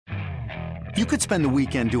You could spend the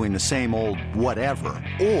weekend doing the same old whatever,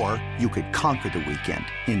 or you could conquer the weekend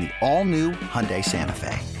in the all-new Hyundai Santa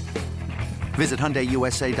Fe. Visit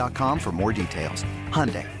HyundaiUSA.com for more details.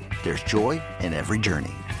 Hyundai, there's joy in every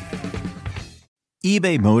journey.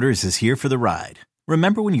 eBay Motors is here for the ride.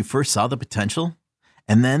 Remember when you first saw the potential?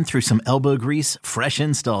 And then through some elbow grease, fresh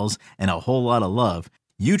installs, and a whole lot of love,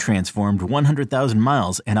 you transformed 100,000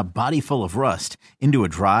 miles and a body full of rust into a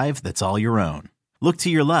drive that's all your own. Look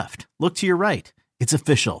to your left. Look to your right. It's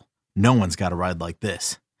official. No one's got a ride like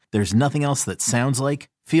this. There's nothing else that sounds like,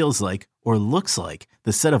 feels like, or looks like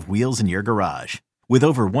the set of wheels in your garage. With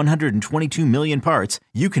over 122 million parts,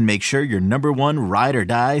 you can make sure your number one ride or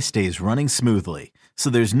die stays running smoothly.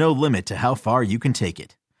 So there's no limit to how far you can take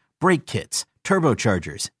it. Brake kits,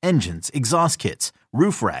 turbochargers, engines, exhaust kits,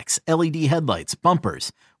 roof racks, LED headlights,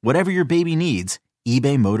 bumpers, whatever your baby needs,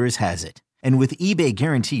 eBay Motors has it. And with eBay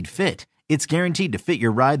Guaranteed Fit, it's guaranteed to fit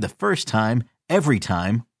your ride the first time, every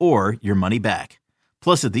time, or your money back.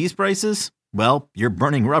 Plus, at these prices, well, you're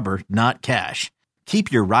burning rubber, not cash. Keep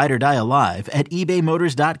your ride or die alive at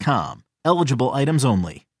ebaymotors.com. Eligible items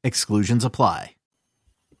only. Exclusions apply.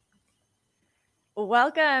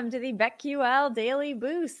 Welcome to the BetQL Daily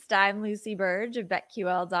Boost. I'm Lucy Burge of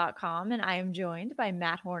BetQL.com, and I am joined by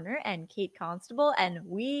Matt Horner and Kate Constable, and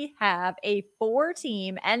we have a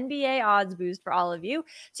 4-team NBA odds boost for all of you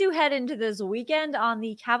to head into this weekend on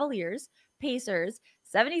the Cavaliers, Pacers,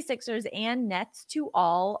 76ers, and Nets to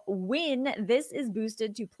all win. This is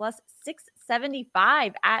boosted to plus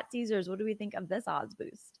 675 at Caesars. What do we think of this odds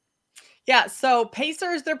boost? Yeah, so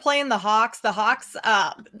Pacers, they're playing the Hawks. The Hawks,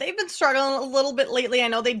 they've been struggling a little bit lately. I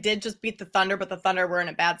know they did just beat the Thunder, but the Thunder were in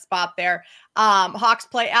a bad spot there. Hawks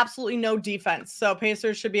play absolutely no defense, so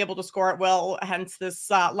Pacers should be able to score at will, hence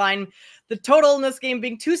this line. The total in this game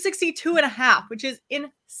being 262.5, which is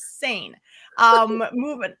insane.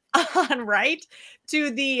 Moving on, right,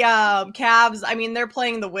 to the Cavs. I mean, they're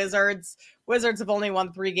playing the Wizards. Wizards have only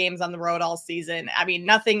won 3 games on the road all season. I mean,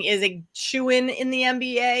 nothing is a shoo-in in the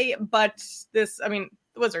NBA, but the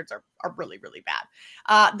Wizards are really, really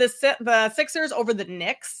bad. The Sixers over the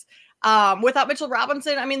Knicks. Without Mitchell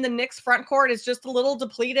Robinson, I mean, the Knicks front court is just a little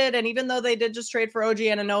depleted. And even though they did just trade for OG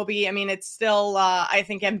Anunoby, I mean, it's still, I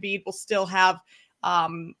think Embiid will still have,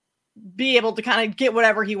 be able to kind of get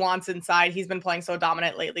whatever he wants inside. He's been playing so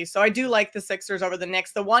dominant lately. So I do like the Sixers over the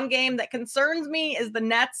Knicks. The one game that concerns me is the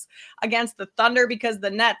Nets against the Thunder, because the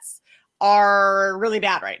Nets are really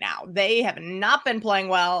bad right now. They have not been playing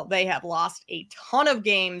well. They have lost a ton of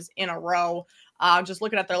games in a row. Just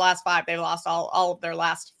looking at their last 5, they've lost all of their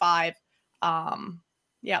last 5.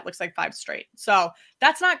 Yeah, it looks like 5 straight. So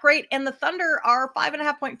that's not great. And the Thunder are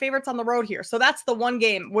 5.5-point favorites on the road here. So that's the one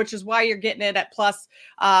game, which is why you're getting it at plus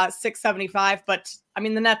 675. But I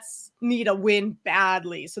mean, the Nets need a win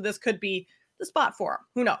badly. So this could be the spot for them.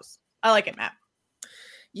 Who knows? I like it, Matt.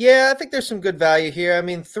 Yeah, I think there's some good value here. I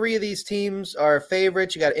mean, 3 of these teams are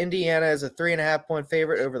favorites. You got Indiana as a 3.5-point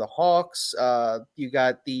favorite over the Hawks. You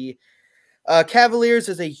got the Cavaliers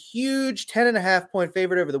is a huge 10.5-point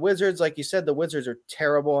favorite over the Wizards. Like you said, the Wizards are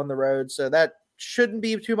terrible on the road, so that shouldn't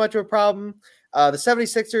be too much of a problem. The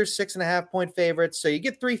 76ers, 6.5-point favorites. So you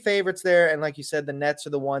get 3 favorites there, and like you said, the Nets are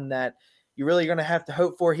the one that you're really going to have to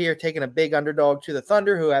hope for here, taking a big underdog to the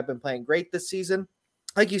Thunder, who have been playing great this season.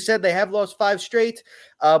 Like you said, they have lost 5 straight,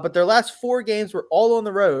 but their last 4 games were all on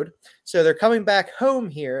the road. So they're coming back home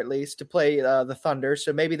here, at least, to play the Thunder.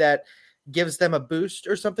 So maybe that gives them a boost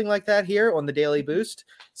or something like that here on the Daily Boost.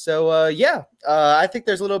 So, I think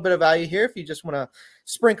there's a little bit of value here if you just want to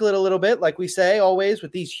sprinkle it a little bit. Like we say always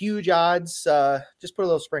with these huge odds, just put a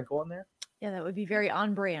little sprinkle in there. Yeah, that would be very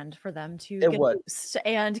on brand for them to It get would. a boost.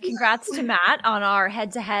 And congrats to Matt on our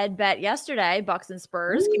head-to-head bet yesterday, Bucks and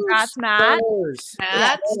Spurs. Ooh, Matt. Spurs.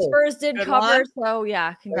 Yeah, Spurs did Good cover, one. so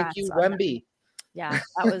yeah, congrats. Thank you, on that. Wemby. Yeah,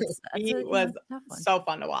 that was It was tough one. so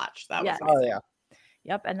fun to watch. That Yes. was amazing. Oh, yeah.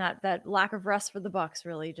 Yep, and that lack of rest for the Bucks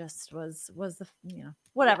really just was the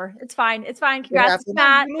whatever. It's fine. It's fine. Congrats,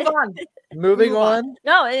 Matt. Move on. Moving on.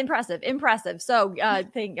 No, impressive. So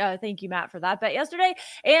thank you, Matt, for that bet yesterday.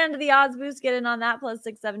 And the odds boost, get in on that plus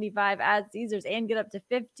 675 at Caesars and get up to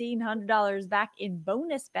 $1,500 back in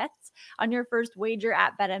bonus bets on your first wager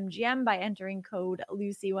at BetMGM by entering code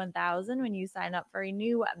Lucy1000 when you sign up for a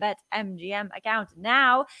new BetMGM account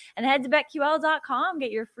now. And head to BetQL.com,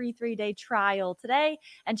 get your free 3-day trial today,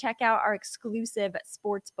 and check out our exclusive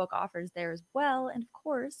sportsbook offers there as well. And of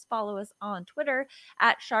course, follow us on Twitter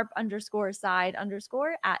at @sharp_NFL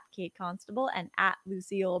 _side_ at Kate Constable and at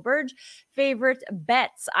Lucille Burge. Favorite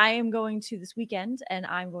bets. I am going to this weekend and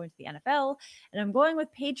I'm going to the NFL and I'm going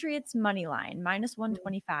with Patriots money line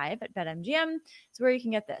 -125 at BetMGM. So where you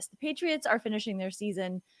can get this. The Patriots are finishing their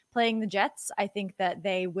season playing the Jets. I think that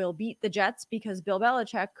they will beat the Jets because Bill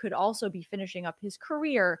Belichick could also be finishing up his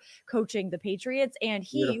career coaching the Patriots, and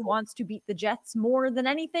he wants to beat the Jets more than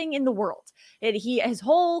anything in the world. His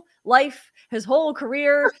whole life, his whole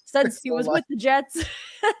career since he was with the Jets,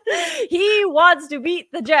 he wants to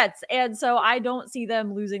beat the Jets. And so I don't see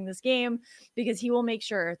them losing this game because he will make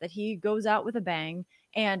sure that he goes out with a bang,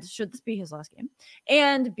 and should this be his last game,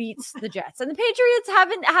 and beats the Jets. And the Patriots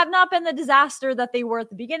have not been the disaster that they were at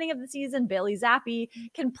the beginning of the season. Bailey Zappi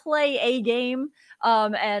can play a game.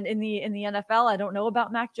 And in the NFL, I don't know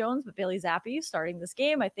about Mac Jones, but Bailey Zappi starting this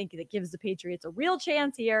game, I think that gives the Patriots a real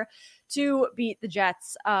chance here to beat the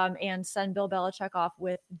Jets and send Bill Belichick off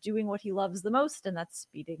with doing what he loves the most, and that's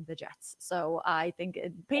beating the Jets. So I think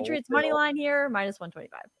Patriots money line here, -125.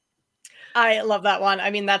 I love that one. I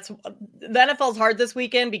mean, the NFL's hard this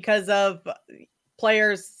weekend because of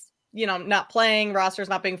players, not playing, rosters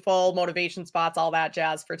not being full, motivation spots, all that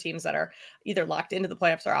jazz for teams that are either locked into the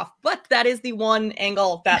playoffs or off. But that is the one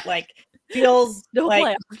angle that feels no like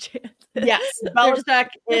playoff chance. Yes, Belichick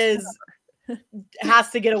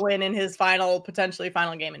has to get a win in his potentially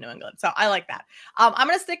final game in New England. So I like that. I'm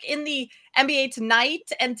going to stick in the NBA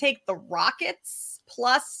tonight and take the Rockets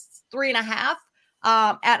 +3.5.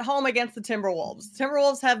 At home against the Timberwolves.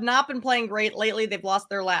 Timberwolves have not been playing great lately. They've lost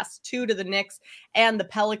their last 2 to the Knicks and the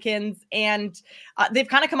Pelicans, and they've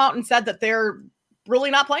kind of come out and said that they're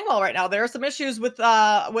really not playing well right now. There are some issues with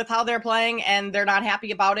how they're playing, and they're not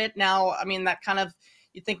happy about it. Now, I mean, that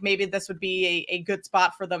you think maybe this would be a good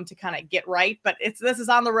spot for them to kind of get right, but this is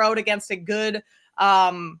on the road against a good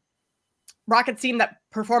Rockets team that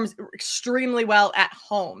performs extremely well at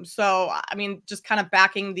home. So, I mean, just kind of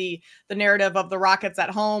backing the narrative of the Rockets at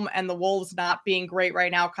home and the Wolves not being great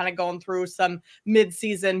right now, kind of going through some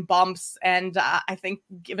mid-season bumps. And I think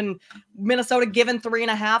Minnesota given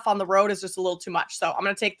 3.5 on the road is just a little too much. So I'm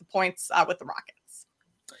going to take the points with the Rockets.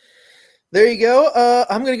 There you go.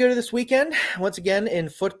 I'm going to go to this weekend. Once again, in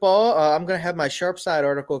football, I'm going to have my Sharp Side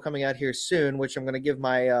article coming out here soon, which I'm going to give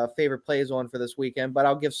my favorite plays on for this weekend, but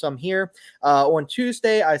I'll give some here. On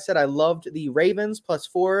Tuesday, I said I loved the Ravens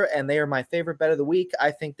 +4, and they are my favorite bet of the week.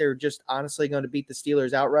 I think they're just honestly going to beat the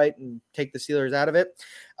Steelers outright and take the Steelers out of it.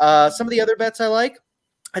 Some of the other bets I like.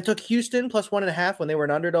 I took Houston +1.5 when they were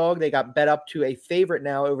an underdog. They got bet up to a favorite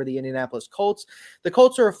now over the Indianapolis Colts. The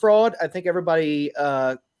Colts are a fraud. I think everybody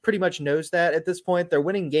pretty much knows that at this point. They're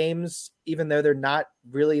winning games, even though they're not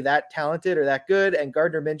really that talented or that good. And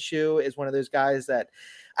Gardner Minshew is one of those guys that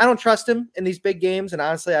I don't trust him in these big games. And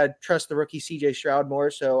honestly, I trust the rookie CJ Stroud more.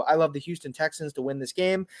 So I love the Houston Texans to win this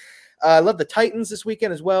game. I love the Titans this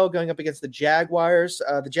weekend as well, going up against the Jaguars.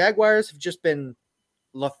 The Jaguars have just been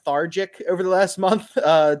lethargic over the last month,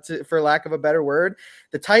 for lack of a better word.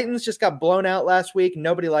 The Titans just got blown out last week.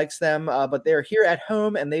 Nobody likes them, but they're here at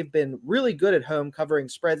home, and they've been really good at home covering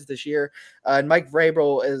spreads this year. And Mike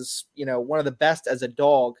Vrabel is, one of the best as a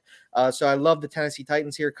dog. So I love the Tennessee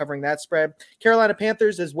Titans here covering that spread. Carolina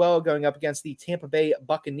Panthers as well, going up against the Tampa Bay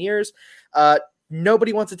Buccaneers.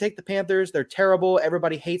 Nobody wants to take the Panthers. They're terrible.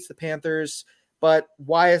 Everybody hates the Panthers. But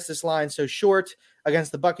why is this line so short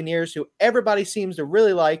against the Buccaneers, who everybody seems to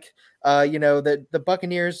really like? That the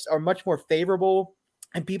Buccaneers are much more favorable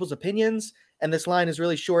in people's opinions, and this line is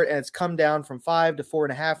really short, and it's come down from 5 to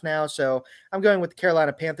 4.5 now. So I'm going with the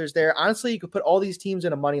Carolina Panthers there. Honestly, you could put all these teams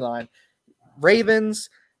in a money line: Ravens,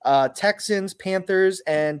 Texans, Panthers,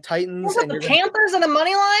 and Titans. And the Panthers in a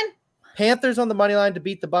money line? Panthers on the money line to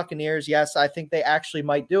beat the Buccaneers. Yes, I think they actually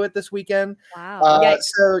might do it this weekend. Wow.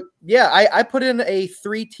 I put in a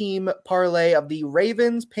 3-team parlay of the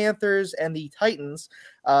Ravens, Panthers, and the Titans.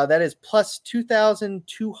 That is plus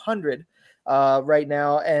 2,200 right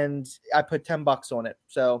now, and I put $10 on it.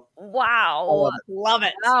 So wow, love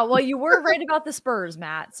it. Wow. Well, you were right about the Spurs,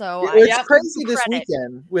 Matt. So it's crazy this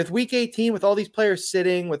weekend with Week 18, with all these players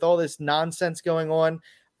sitting, with all this nonsense going on.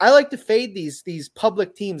 I like to fade these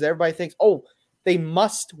public teams. Everybody thinks, they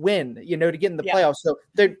must win, to get in the playoffs. So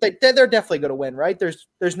they're definitely going to win, right?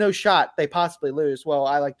 There's no shot they possibly lose. Well,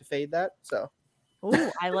 I like to fade that. So,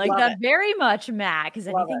 I like that very much, Matt, because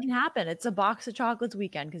anything can happen. It's a box of chocolates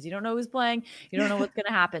weekend because you don't know who's playing, you don't know what's going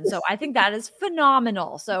to happen. So I think that is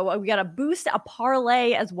phenomenal. So we got to boost a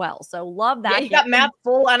parlay as well. So love that. Yeah, you got Matt's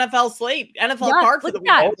full NFL slate, card for the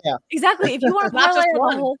week. Exactly. If you want to parlay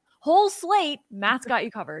the whole slate, Matt's got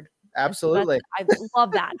you covered. Absolutely. I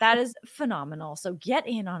love that. That is phenomenal. So get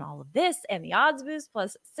in on all of this and the odds boost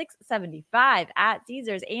plus 675 at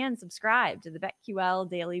Caesars, and subscribe to the BetQL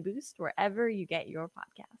Daily Boost wherever you get your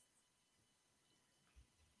podcast.